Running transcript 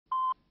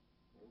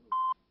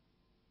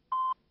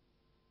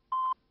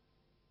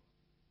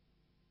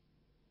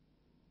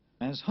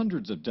As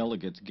hundreds of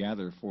delegates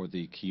gather for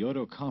the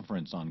Kyoto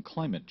Conference on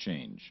Climate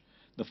Change,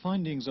 the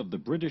findings of the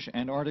British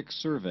Antarctic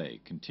Survey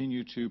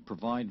continue to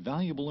provide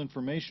valuable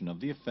information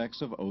of the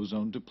effects of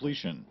ozone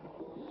depletion.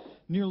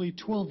 Nearly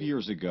 12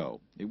 years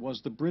ago, it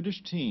was the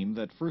British team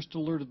that first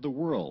alerted the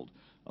world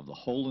of the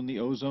hole in the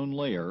ozone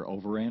layer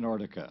over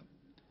Antarctica.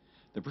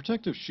 The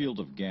protective shield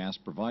of gas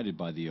provided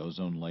by the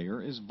ozone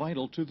layer is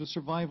vital to the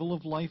survival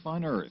of life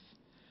on Earth.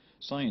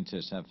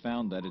 Scientists have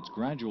found that its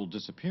gradual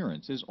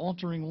disappearance is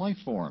altering life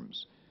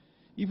forms.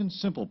 Even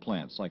simple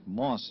plants like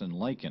moss and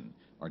lichen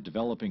are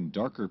developing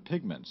darker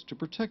pigments to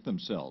protect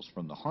themselves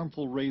from the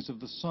harmful rays of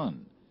the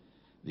sun.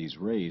 These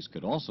rays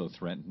could also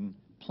threaten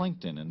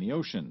plankton in the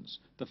oceans,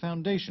 the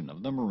foundation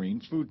of the marine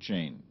food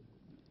chain.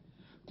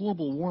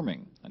 Global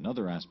warming,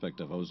 another aspect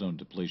of ozone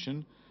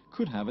depletion,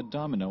 could have a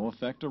domino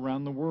effect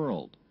around the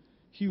world.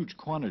 Huge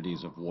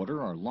quantities of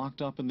water are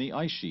locked up in the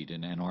ice sheet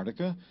in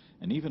Antarctica,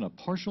 and even a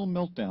partial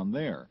meltdown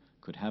there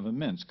could have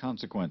immense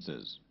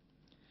consequences.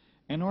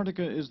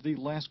 Antarctica is the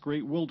last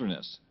great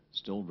wilderness,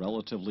 still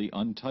relatively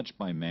untouched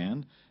by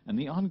man, and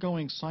the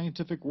ongoing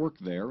scientific work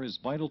there is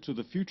vital to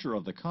the future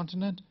of the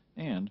continent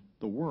and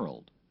the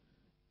world.